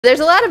There's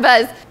a lot of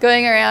buzz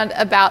going around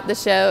about the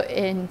show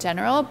in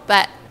general,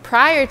 but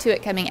prior to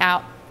it coming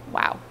out,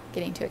 wow,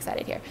 getting too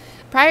excited here.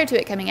 Prior to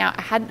it coming out,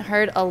 I hadn't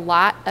heard a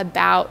lot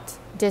about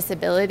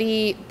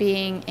disability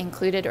being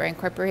included or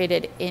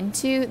incorporated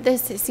into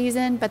this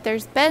season, but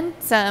there's been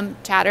some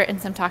chatter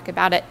and some talk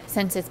about it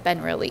since it's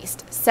been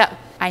released. So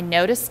I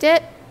noticed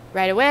it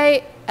right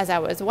away as I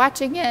was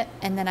watching it,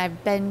 and then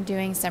I've been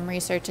doing some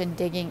research and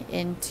digging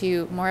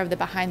into more of the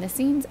behind the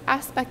scenes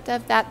aspect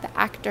of that. The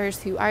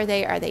actors, who are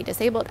they? Are they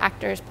disabled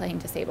actors playing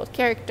disabled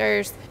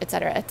characters,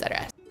 etc.,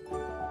 etc.?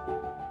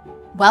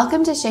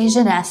 Welcome to Chez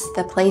Jeunesse,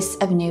 the place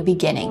of new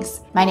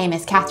beginnings. My name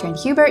is Catherine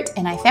Hubert,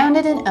 and I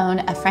founded and own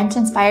a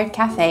French-inspired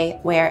cafe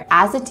where,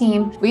 as a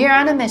team, we are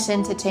on a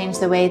mission to change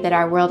the way that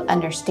our world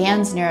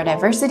understands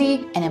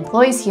neurodiversity and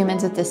employs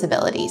humans with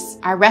disabilities.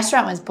 Our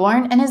restaurant was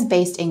born and is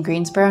based in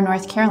Greensboro,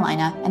 North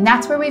Carolina, and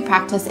that's where we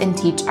practice and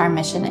teach our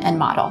mission and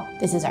model.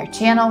 This is our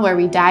channel where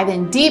we dive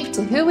in deep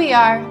to who we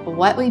are,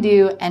 what we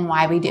do, and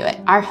why we do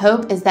it. Our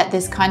hope is that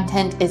this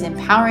content is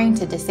empowering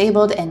to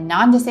disabled and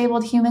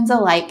non-disabled humans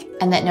alike,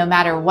 and that no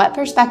matter what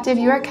perspective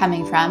you are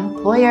coming from,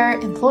 employer,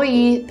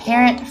 employee,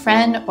 parent,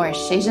 friend, or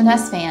Chez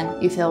Jeunesse fan,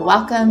 you feel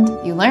welcomed,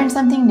 you learn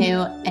something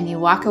new, and you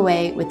walk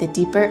away with a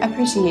deeper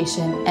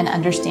appreciation and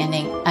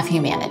understanding of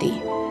humanity.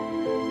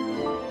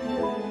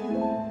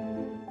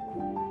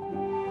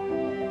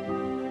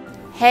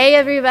 Hey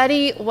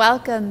everybody,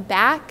 welcome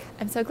back.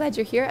 I'm so glad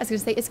you're here. I was going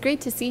to say, it's great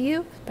to see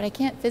you, but I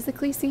can't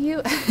physically see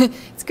you.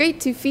 It's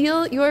great to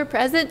feel your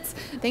presence.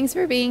 Thanks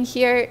for being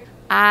here.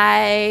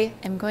 I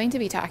am going to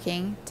be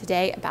talking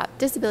today about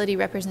disability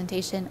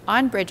representation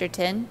on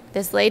Bridgerton,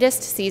 this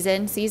latest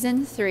season,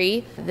 season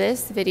 3.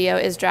 This video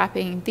is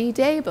dropping the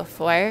day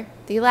before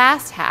the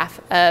last half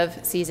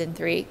of season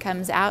 3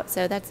 comes out,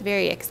 so that's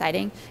very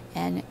exciting,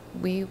 and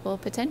we will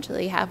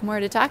potentially have more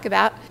to talk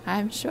about.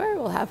 I'm sure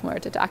we'll have more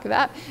to talk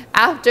about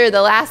after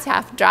the last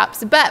half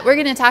drops, but we're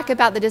going to talk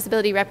about the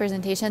disability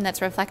representation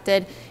that's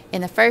reflected in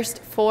the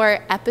first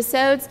 4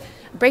 episodes,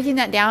 breaking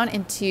that down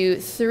into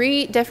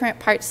 3 different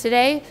parts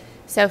today.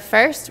 So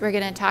first, we're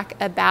going to talk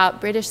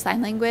about British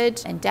Sign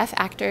Language and deaf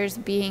actors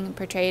being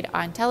portrayed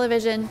on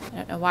television. I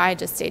don't know why I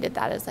just stated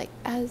that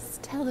as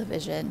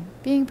television,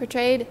 being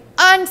portrayed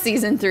on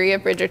season 3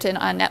 of Bridgerton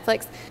on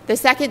Netflix. The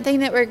second thing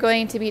that we're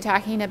going to be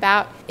talking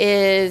about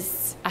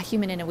is a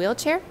human in a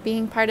wheelchair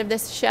being part of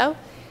this show.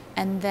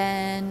 And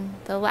then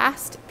the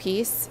last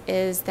piece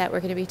is that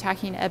we're going to be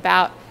talking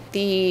about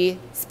the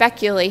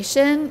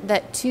speculation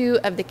that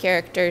 2 of the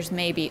characters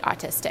may be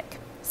autistic.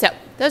 So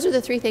those are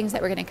the 3 things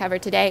that we're going to cover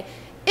today.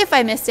 If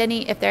I missed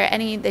any, if there are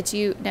any that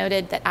you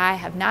noted that I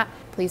have not,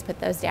 please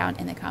put those down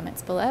in the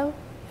comments below,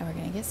 and we're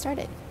going to get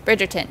started.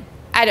 Bridgerton.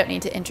 I don't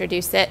need to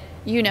introduce it.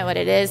 You know what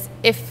it is.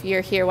 If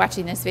you're here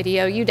watching this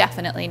video, you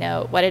definitely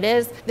know what it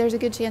is. There's a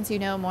good chance you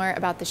know more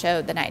about the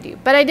show than I do.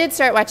 But I did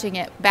start watching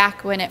it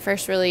back when it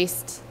first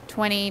released,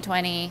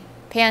 2020,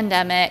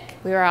 pandemic.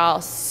 We were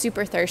all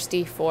super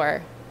thirsty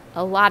for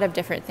a lot of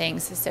different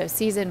things. So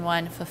season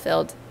 1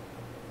 fulfilled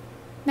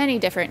many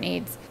different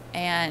needs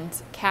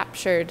and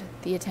captured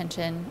the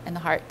attention and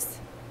the hearts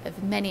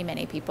of many,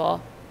 many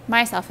people,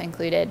 myself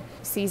included.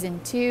 Season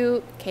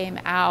 2 came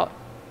out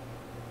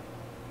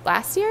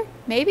last year,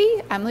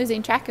 maybe? I'm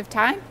losing track of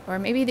time. Or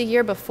maybe the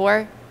year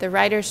before. The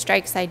writers'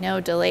 strikes, I know,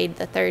 delayed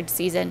the 3rd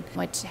season,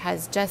 which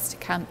has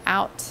just come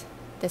out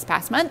this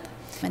past month.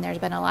 And there's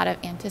been a lot of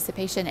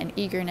anticipation and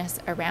eagerness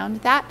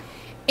around that.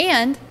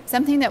 And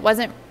something that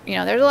wasn't,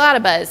 there's a lot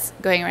of buzz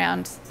going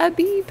around. A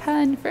bee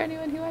pun for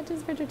anyone who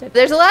watches Bridgerton.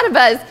 There's a lot of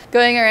buzz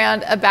going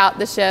around about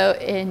the show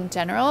in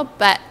general,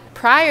 but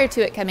prior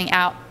to it coming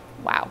out,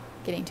 wow,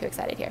 getting too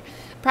excited here.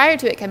 Prior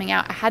to it coming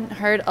out, I hadn't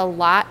heard a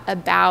lot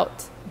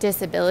about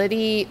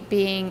disability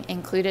being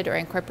included or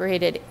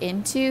incorporated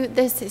into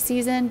this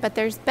season, but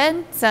there's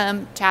been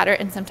some chatter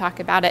and some talk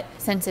about it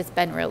since it's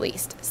been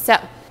released. So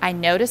I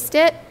noticed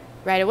it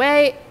right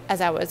away as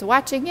I was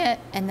watching it,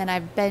 and then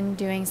I've been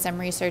doing some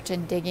research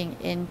and digging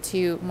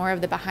into more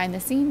of the behind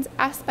the scenes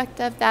aspect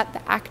of that.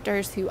 The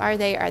actors, who are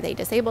they? Are they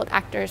disabled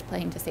actors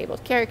playing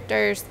disabled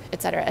characters,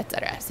 etc.,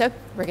 etc. So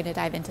we're going to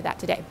dive into that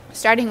today.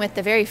 Starting with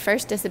the very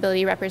first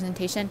disability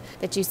representation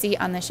that you see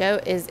on the show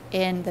is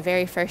in the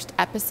very first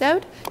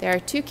episode. There are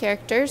 2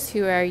 characters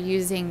who are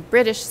using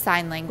British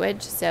Sign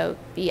Language, so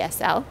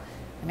BSL,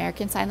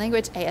 American Sign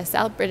Language,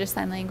 ASL, British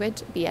Sign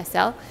Language,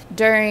 BSL,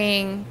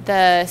 during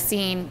the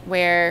scene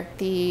where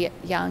the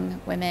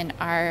young women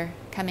are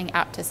coming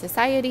out to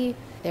society.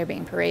 They're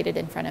being paraded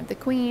in front of the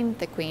Queen.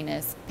 The Queen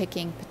is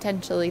picking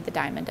potentially the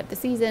diamond of the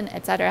season,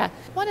 etc.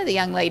 One of the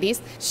young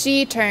ladies,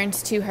 she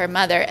turns to her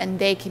mother and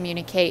they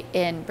communicate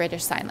in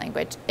British Sign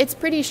Language. It's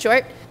pretty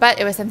short, but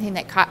it was something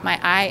that caught my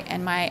eye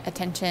and my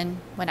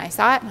attention when I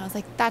saw it. And I was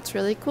like, that's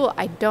really cool.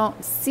 I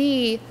don't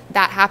see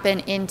that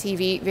happen in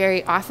TV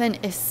very often,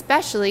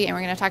 especially, and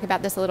we're going to talk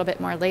about this a little bit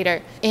more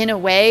later, in a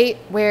way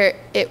where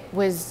it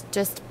was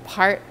just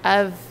part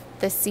of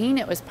the scene.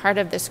 It was part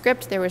of the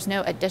script. There was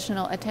no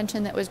additional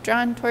attention that was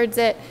drawn towards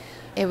it.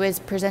 It was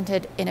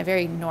presented in a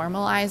very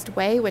normalized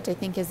way, which I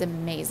think is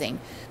amazing.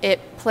 It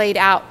played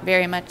out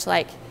very much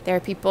like There are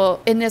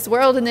people in this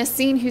world, in this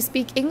scene, who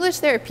speak English.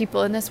 There are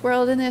people in this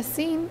world, in this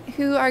scene,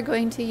 who are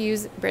going to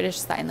use British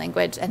Sign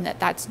Language, and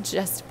that's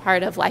just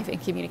part of life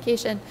and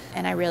communication,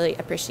 and I really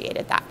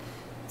appreciated that.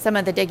 Some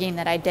of the digging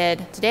that I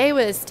did today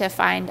was to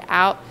find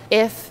out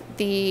if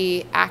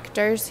the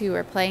actors who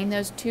were playing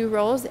those two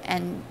roles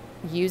and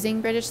using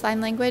British Sign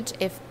Language,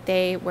 if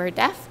they were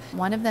deaf.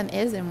 One of them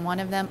is, and one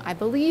of them, I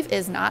believe,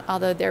 is not,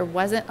 although there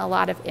wasn't a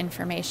lot of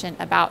information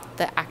about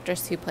the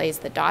actress who plays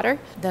the daughter.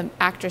 The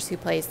actress who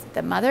plays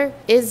the mother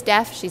is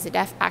deaf. She's a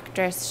deaf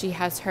actress. She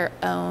has her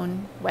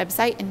own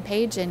website and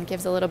page and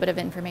gives a little bit of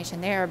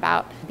information there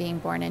about being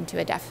born into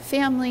a deaf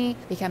family,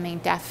 becoming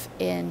deaf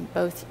in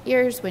both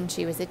ears when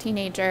she was a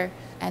teenager.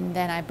 And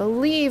then I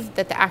believe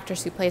that the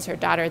actress who plays her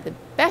daughter, the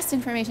best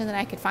information that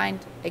I could find,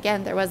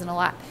 again, there wasn't a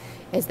lot,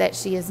 is that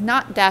she is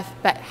not deaf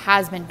but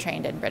has been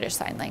trained in British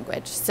Sign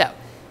Language. So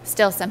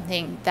still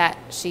something that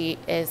she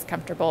is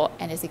comfortable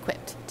and is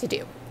equipped to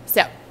do.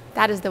 So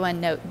that is the one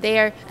note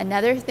there.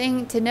 Another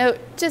thing to note,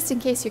 just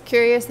in case you're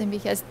curious, and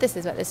because this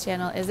is what this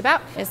channel is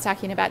about, is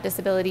talking about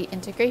disability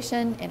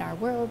integration in our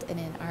world and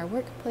in our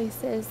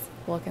workplaces.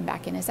 We'll come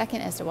back in a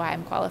second as to why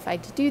I'm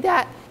qualified to do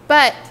that.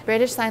 But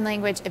British Sign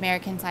Language,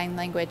 American Sign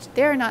Language,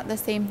 they're not the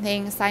same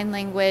thing. Sign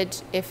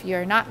language, if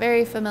you're not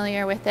very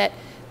familiar with it,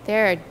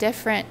 there are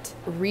different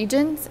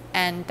regions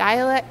and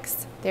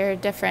dialects. There are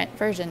different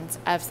versions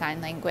of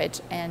sign language,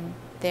 and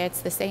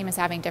it's the same as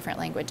having different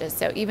languages.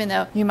 So even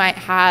though you might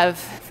have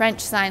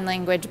French Sign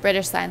Language,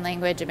 British Sign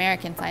Language,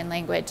 American Sign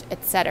Language,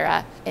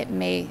 etc., it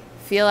may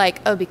feel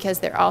like, oh, because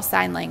they're all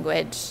sign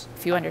language,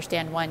 if you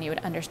understand one, you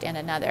would understand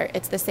another.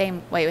 It's the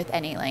same way with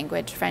any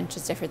language. French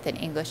is different than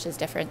English, is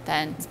different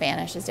than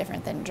Spanish, is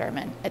different than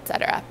German,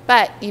 etc.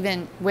 But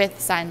even with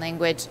sign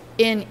language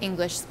in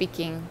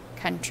English-speaking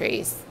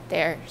countries,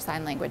 their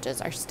sign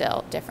languages are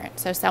still different.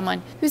 So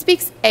someone who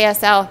speaks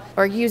ASL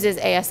or uses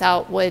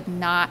ASL would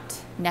not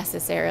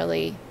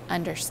necessarily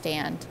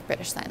understand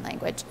British Sign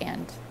Language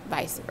and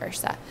vice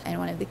versa. And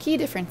one of the key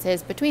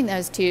differences between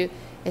those two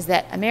is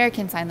that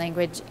American Sign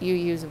Language, you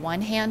use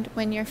one hand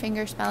when you're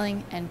finger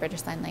spelling, and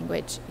British Sign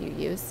Language, you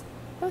use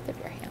both of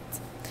your hands.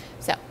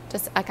 So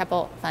just a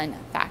couple fun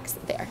facts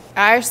there.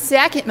 Our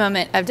second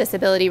moment of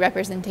disability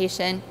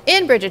representation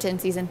in Bridgerton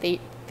season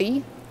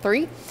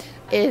 3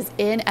 is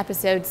in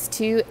episodes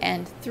 2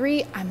 and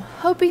 3. I'm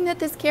hoping that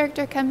this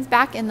character comes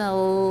back in the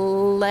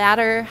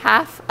latter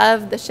half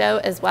of the show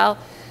as well,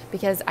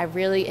 because I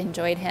really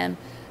enjoyed him.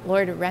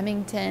 Lord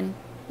Remington,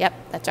 yep,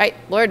 that's right,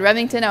 Lord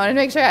Remington, I want to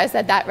make sure I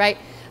said that right,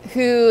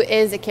 who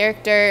is a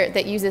character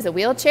that uses a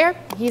wheelchair.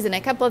 He's in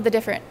a couple of the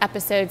different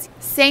episodes.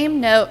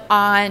 Same note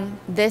on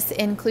this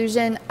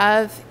inclusion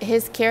of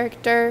his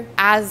character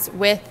as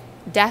with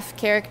deaf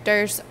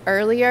characters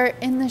earlier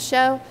in the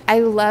show. I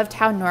loved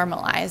how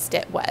normalized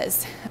it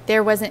was.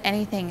 There wasn't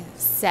anything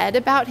said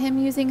about him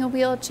using a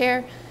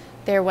wheelchair.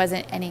 There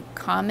wasn't any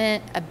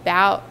comment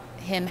about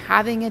him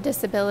having a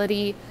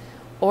disability,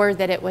 or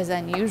that it was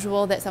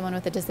unusual that someone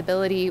with a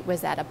disability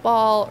was at a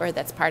ball or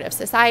that's part of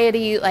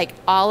society. Like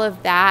all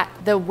of that,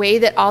 the way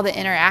that all the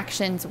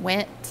interactions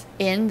went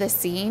in the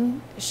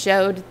scene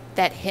showed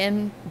that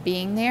him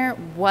being there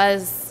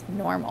was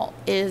normal,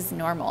 is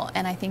normal.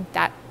 And I think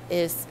that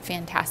is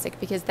fantastic,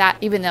 because that,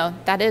 even though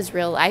that is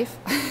real life,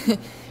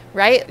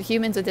 right?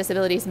 Humans with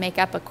disabilities make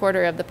up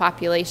 1/4 of the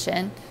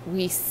population.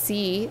 We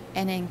see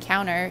and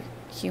encounter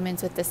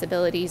humans with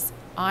disabilities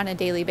on a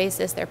daily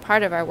basis. They're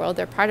part of our world.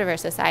 They're part of our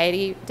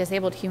society.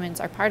 Disabled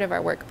humans are part of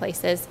our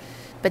workplaces,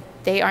 but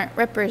they aren't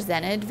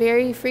represented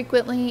very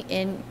frequently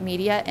in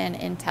media and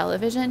in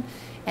television.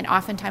 And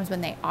oftentimes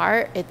when they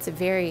are, it's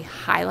very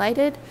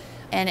highlighted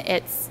and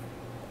it's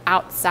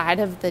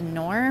outside of the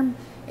norm.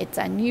 It's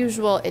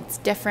unusual, it's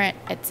different,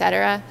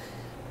 etc.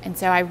 And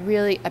so I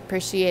really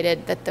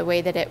appreciated that the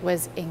way that it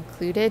was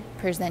included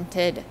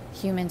presented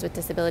humans with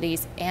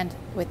disabilities and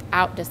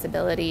without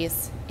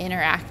disabilities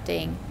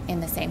interacting in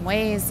the same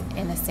ways,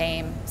 in the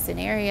same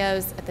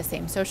scenarios, at the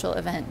same social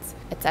events,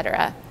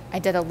 etc. I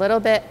did a little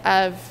bit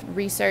of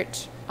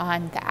research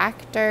on the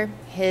actor.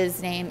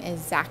 His name is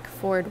Zach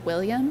Ford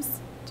Williams.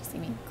 See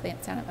me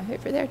glance down at my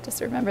paper there just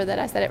to remember that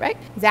I said it right.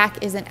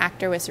 Zach is an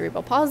actor with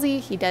cerebral palsy.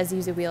 He does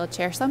use a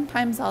wheelchair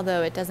sometimes,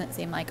 although it doesn't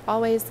seem like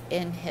always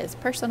in his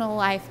personal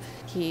life.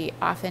 He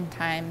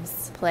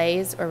oftentimes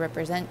plays or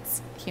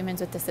represents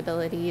humans with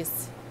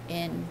disabilities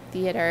in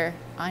theater,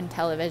 on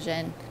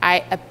television.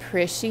 I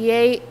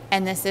appreciate,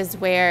 and this is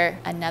where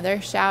another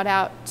shout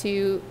out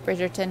to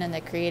Bridgerton and the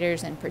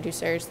creators and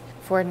producers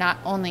for not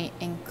only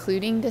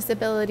including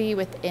disability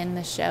within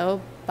the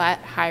show, but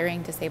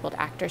hiring disabled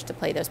actors to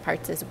play those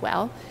parts as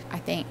well. I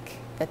think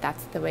that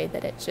that's the way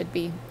that it should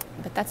be,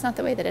 but that's not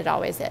the way that it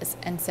always is.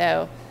 And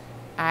so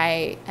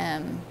I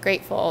am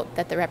grateful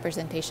that the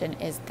representation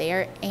is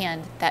there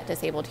and that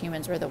disabled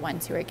humans were the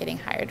ones who are getting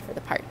hired for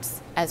the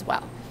parts as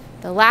well.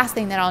 The last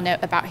thing that I'll note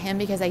about him,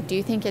 because I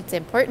do think it's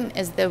important,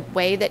 is the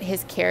way that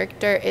his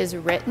character is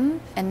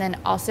written and then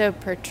also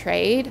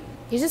portrayed.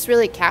 He's just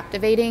really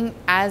captivating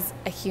as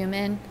a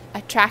human,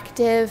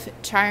 attractive,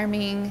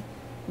 charming,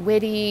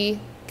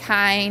 witty,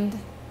 kind,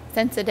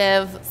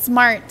 sensitive,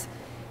 smart,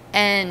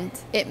 and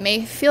it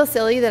may feel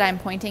silly that I'm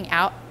pointing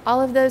out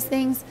all of those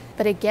things,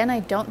 but again, I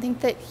don't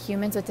think that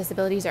humans with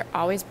disabilities are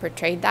always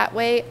portrayed that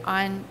way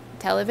on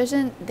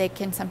television. They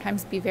can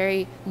sometimes be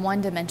very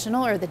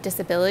one-dimensional, or the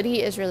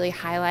disability is really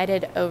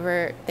highlighted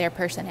over their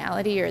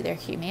personality or their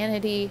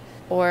humanity,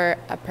 or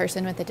a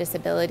person with a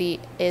disability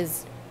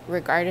is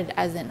regarded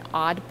as an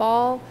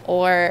oddball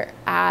or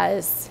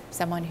as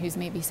someone who's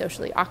maybe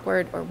socially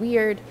awkward or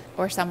weird,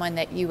 or someone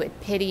that you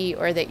would pity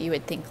or that you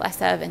would think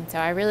less of. And so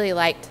I really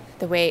liked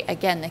the way,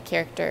 again, the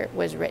character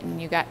was written.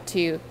 You got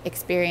to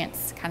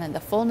experience kind of the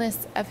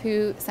fullness of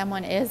who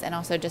someone is and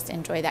also just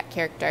enjoy that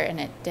character. And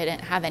it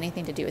didn't have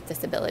anything to do with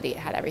disability. It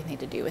had everything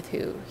to do with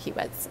who he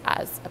was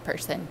as a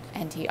person.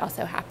 And he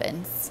also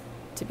happens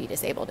to be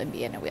disabled and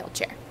be in a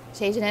wheelchair.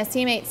 Shage and his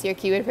teammates, your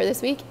keyword for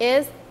this week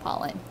is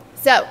pollen.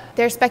 So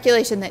there's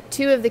speculation that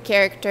 2 of the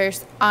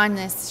characters on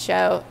this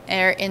show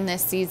or in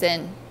this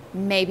season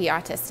may be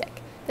autistic.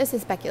 This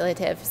is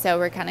speculative, so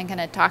we're kind of going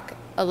to talk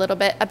a little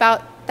bit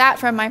about that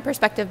from my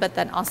perspective, but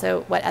then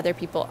also what other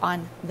people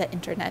on the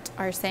internet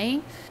are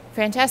saying.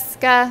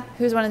 Francesca,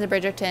 who's one of the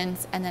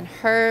Bridgertons, and then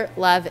her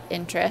love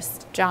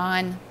interest,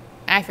 John,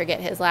 I forget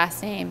his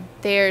last name.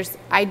 There's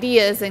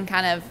ideas and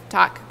kind of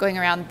talk going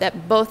around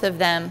that both of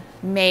them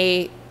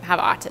may have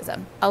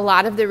autism. A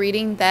lot of the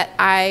reading that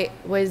I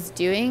was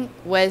doing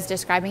was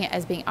describing it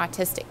as being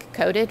autistic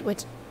coded,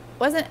 which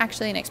wasn't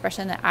actually an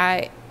expression that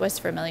I was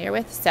familiar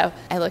with. So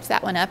I looked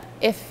that one up.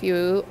 If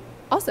you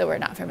also were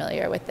not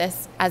familiar with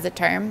this as a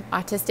term,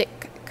 autistic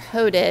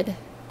coded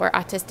or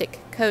autistic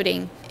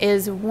coding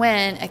is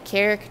when a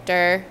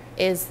character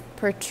is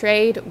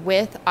portrayed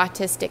with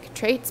autistic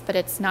traits, but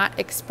it's not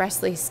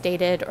expressly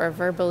stated or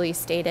verbally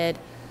stated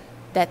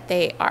that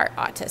they are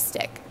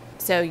autistic.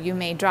 So you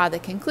may draw the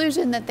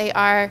conclusion that they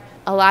are.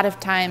 A lot of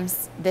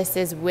times this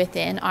is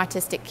within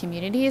autistic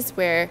communities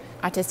where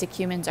autistic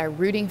humans are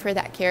rooting for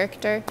that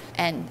character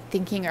and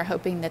thinking or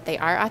hoping that they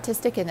are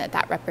autistic and that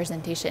that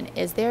representation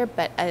is there,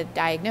 but a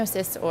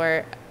diagnosis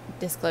or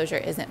disclosure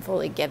isn't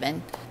fully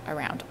given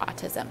around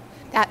autism.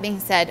 That being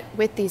said,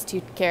 with these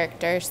 2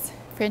 characters,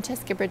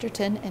 Francesca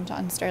Bridgerton and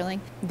John Sterling,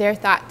 they're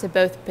thought to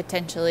both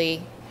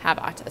potentially have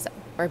autism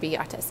or be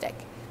autistic,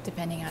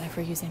 depending on if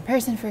we're using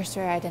person first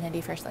or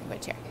identity first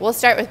language here. We'll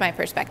start with my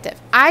perspective.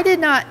 I did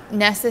not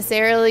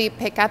necessarily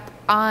pick up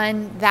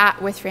on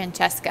that with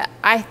Francesca.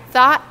 I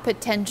thought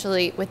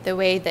potentially with the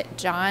way that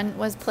John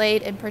was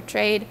played and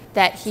portrayed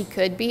that he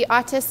could be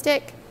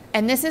autistic.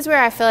 And this is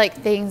where I feel like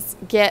things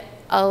get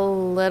a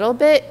little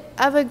bit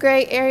of a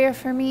gray area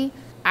for me.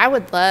 I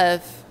would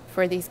love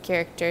for these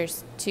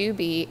characters to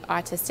be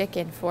autistic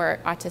and for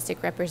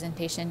autistic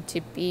representation to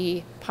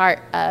be part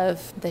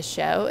of the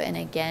show, and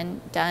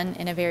again, done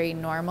in a very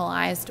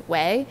normalized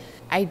way.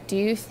 I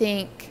do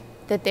think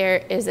that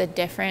there is a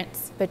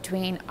difference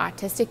between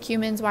autistic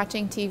humans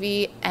watching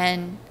TV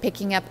and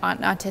picking up on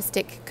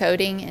autistic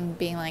coding and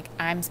being like,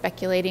 I'm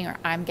speculating or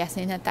I'm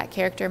guessing that that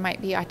character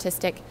might be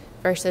autistic,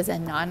 versus a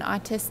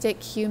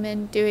non-autistic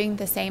human doing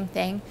the same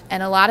thing.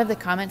 And a lot of the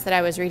comments that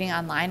I was reading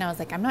online, I was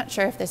like, I'm not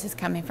sure if this is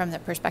coming from the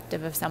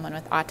perspective of someone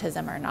with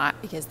autism or not,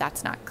 because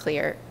that's not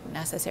clear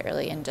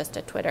necessarily in just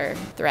a Twitter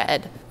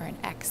thread or an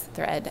X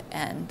thread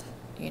and,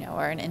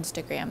 or an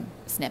Instagram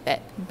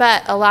snippet.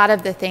 But a lot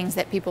of the things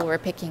that people were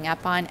picking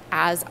up on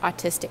as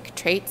autistic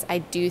traits, I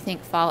do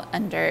think fall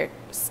under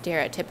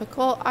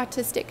stereotypical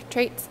autistic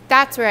traits.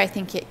 That's where I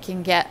think it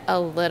can get a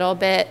little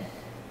bit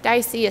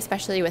dicey,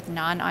 especially with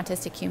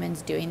non-autistic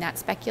humans doing that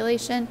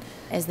speculation,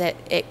 is that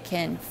it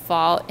can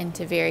fall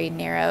into very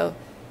narrow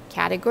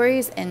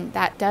categories, and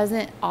that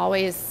doesn't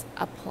always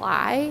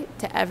apply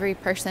to every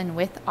person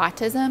with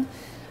autism.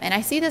 And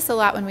I see this a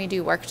lot when we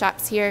do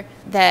workshops here,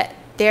 that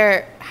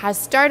there has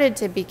started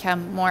to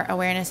become more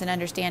awareness and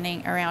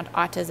understanding around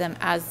autism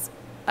as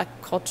a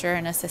culture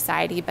and a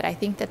society, but I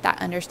think that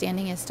that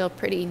understanding is still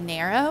pretty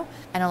narrow,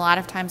 and a lot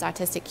of times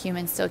autistic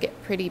humans still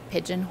get pretty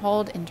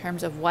pigeonholed in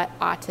terms of what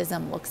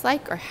autism looks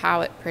like or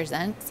how it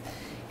presents,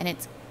 and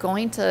it's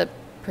going to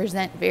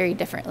present very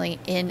differently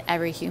in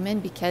every human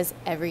because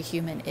every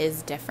human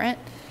is different.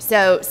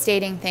 So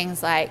stating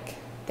things like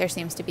there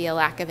seems to be a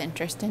lack of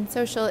interest in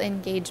social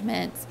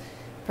engagements,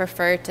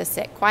 prefer to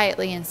sit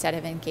quietly instead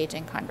of engage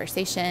in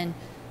conversation,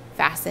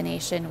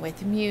 fascination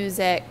with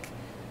music,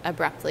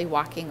 abruptly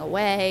walking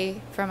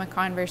away from a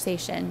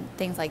conversation,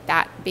 things like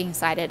that being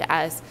cited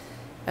as,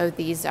 oh,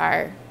 these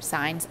are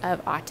signs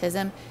of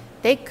autism.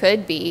 They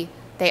could be,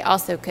 they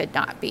also could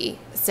not be.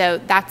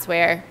 So that's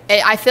where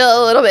I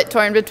feel a little bit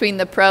torn between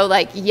the pro,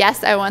 like,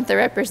 yes, I want the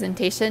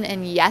representation,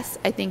 and yes,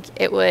 I think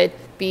it would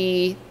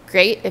be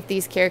great if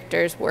these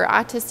characters were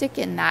autistic,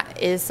 and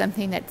that is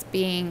something that's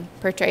being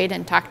portrayed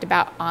and talked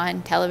about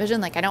on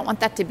television. Like, I don't want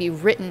that to be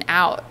written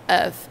out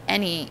of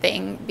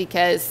anything,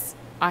 because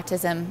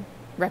autism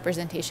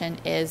representation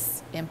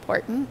is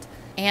important.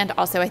 And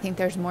also I think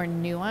there's more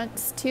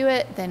nuance to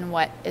it than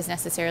what is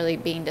necessarily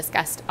being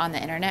discussed on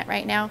the internet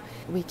right now.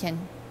 We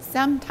can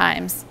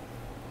sometimes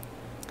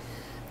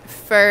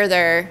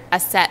further a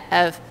set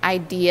of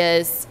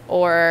ideas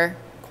or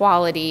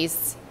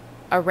qualities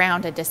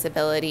around a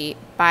disability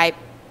by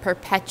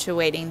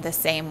perpetuating the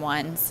same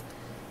ones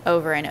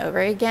over and over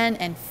again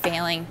and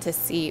failing to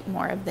see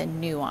more of the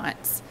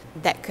nuance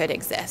that could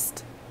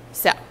exist.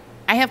 So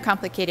I have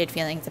complicated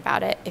feelings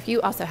about it. If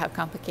you also have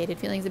complicated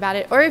feelings about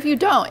it, or if you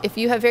don't, if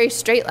you have very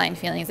straight line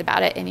feelings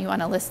about it and you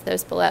want to list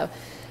those below,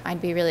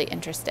 I'd be really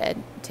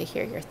interested to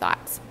hear your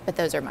thoughts. But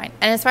those are mine.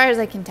 And as far as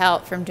I can tell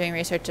from doing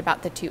research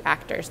about the two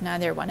actors,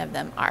 neither one of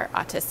them are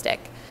autistic,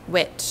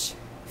 which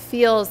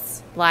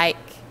feels like,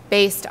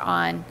 based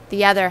on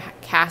the other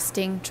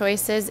casting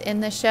choices in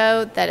the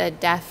show, that a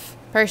deaf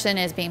person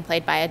is being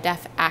played by a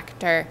deaf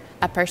actor,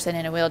 a person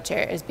in a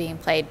wheelchair is being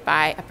played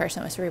by a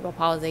person with cerebral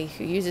palsy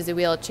who uses a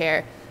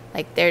wheelchair.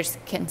 Like, there's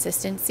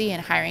consistency in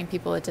hiring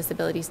people with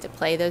disabilities to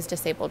play those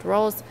disabled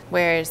roles.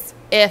 Whereas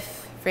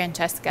if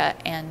Francesca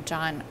and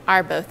John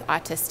are both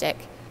autistic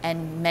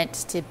and meant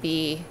to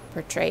be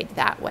portrayed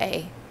that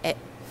way, it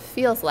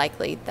feels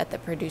likely that the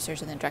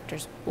producers and the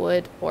directors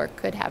would or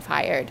could have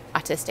hired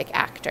autistic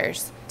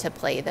actors to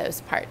play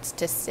those parts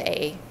to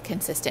stay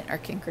consistent or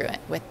congruent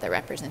with the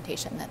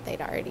representation that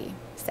they'd already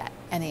set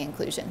and the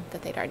inclusion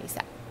that they'd already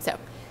set. So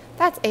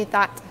that's a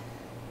thought,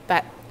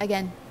 but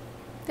again,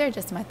 they're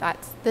just my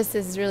thoughts. This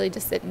is really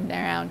just sitting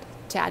around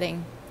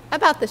chatting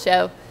about the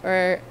show,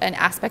 or an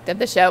aspect of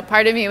the show.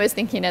 Part of me was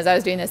thinking as I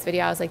was doing this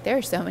video, I was like, there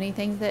are so many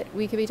things that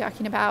we could be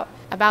talking about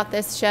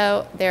this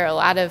show. There are a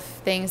lot of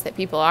things that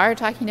people are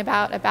talking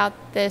about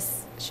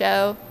this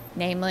show,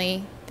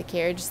 namely the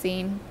carriage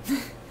scene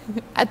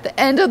at the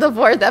end of the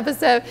 4th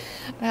episode.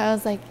 And I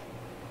was like,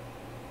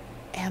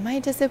 am I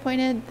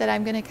disappointed that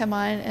I'm gonna come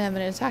on and I'm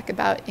gonna talk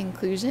about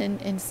inclusion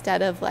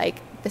instead of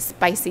like the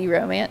spicy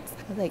romance?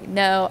 I was like,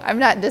 no, I'm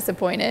not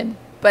disappointed.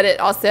 But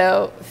it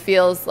also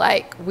feels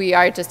like we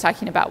are just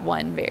talking about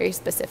one very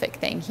specific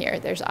thing here.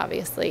 There's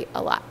obviously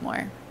a lot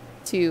more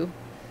to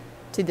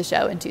the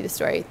show and to the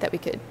story that we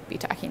could be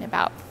talking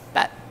about,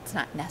 but it's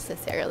not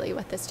necessarily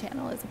what this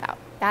channel is about.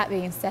 That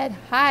being said,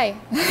 hi,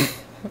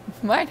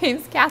 my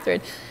name's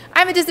Catherine.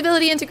 I'm a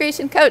disability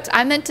integration coach.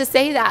 I meant to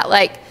say that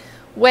like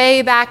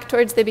way back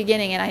towards the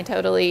beginning and I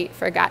totally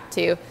forgot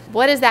to.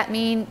 What does that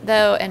mean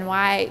though, and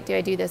why do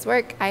I do this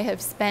work? I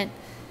have spent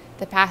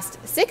the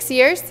past 6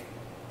 years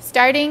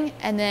starting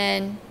and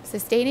then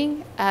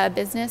sustaining a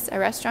business, a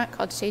restaurant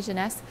called Chez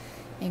Jeunesse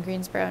in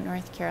Greensboro,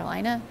 North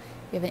Carolina.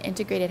 We have an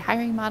integrated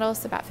hiring model,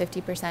 so about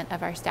 50%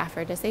 of our staff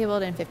are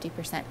disabled and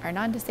 50% are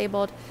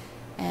non-disabled.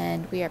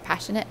 And we are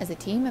passionate as a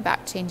team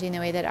about changing the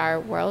way that our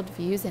world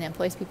views and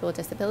employs people with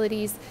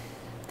disabilities.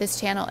 This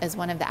channel is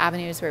one of the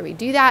avenues where we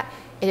do that.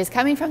 It is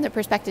coming from the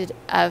perspective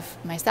of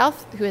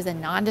myself, who is a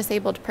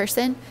non-disabled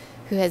person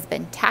who has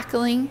been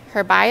tackling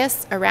her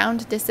bias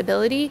around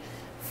disability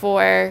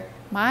for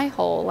my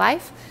whole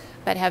life,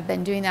 but have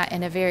been doing that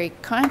in a very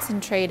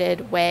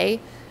concentrated way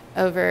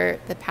over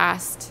the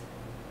past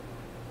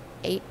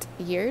 8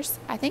 years,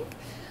 I think.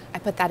 I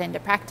put that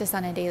into practice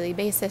on a daily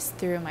basis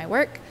through my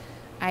work.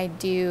 I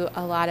do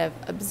a lot of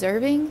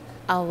observing,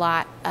 a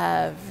lot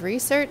of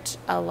research,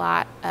 a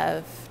lot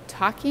of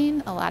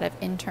talking, a lot of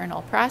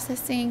internal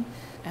processing.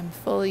 I'm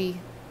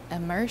fully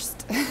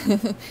immersed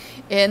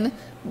in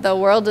the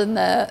world and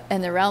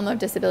the realm of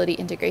disability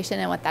integration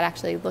and what that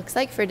actually looks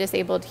like for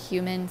disabled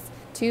humans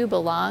to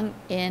belong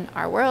in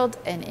our world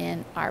and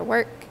in our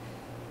work.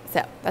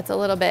 So that's a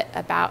little bit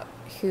about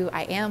who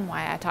I am,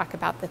 why I talk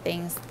about the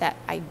things that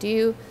I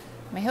do.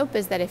 My hope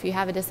is that if you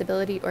have a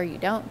disability or you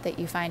don't, that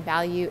you find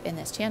value in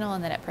this channel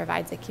and that it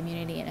provides a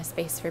community and a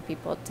space for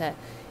people to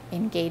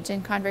engage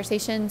in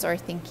conversations or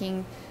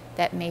thinking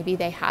that maybe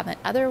they haven't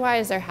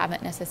otherwise or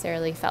haven't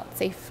necessarily felt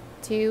safe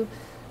to.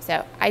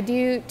 So I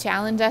do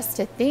challenge us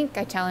to think,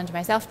 I challenge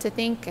myself to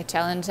think, I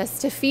challenge us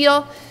to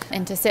feel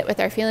and to sit with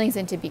our feelings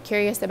and to be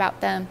curious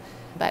about them,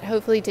 but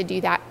hopefully to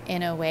do that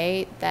in a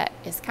way that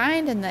is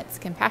kind and that's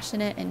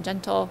compassionate and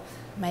gentle.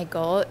 My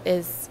goal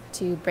is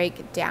to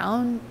break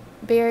down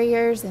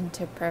barriers and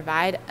to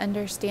provide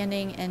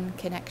understanding and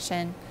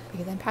connection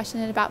because I'm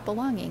passionate about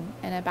belonging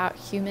and about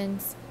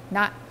humans,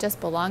 not just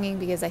belonging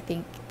because I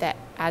think that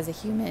as a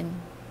human,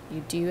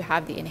 you do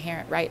have the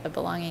inherent right of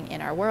belonging in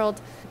our world,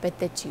 but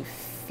that you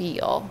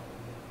feel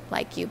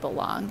like you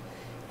belong.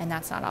 And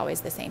that's not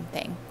always the same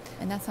thing.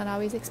 And that's not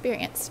always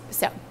experienced.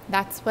 So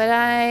that's what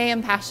I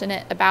am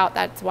passionate about.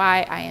 That's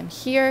why I am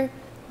here.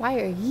 Why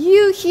are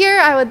you here?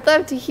 I would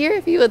love to hear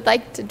if you would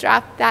like to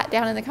drop that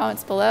down in the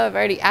comments below. I've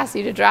already asked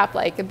you to drop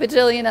like a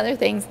bajillion other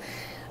things,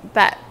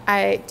 but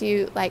I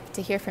do like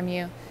to hear from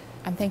you.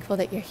 I'm thankful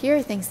that you're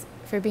here. Thanks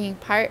for being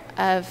part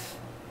of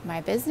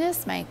my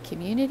business, my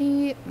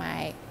community,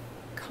 my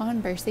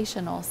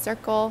conversational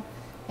circle.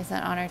 It's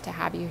an honor to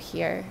have you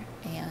here,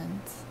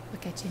 and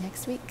we'll catch you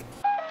next week.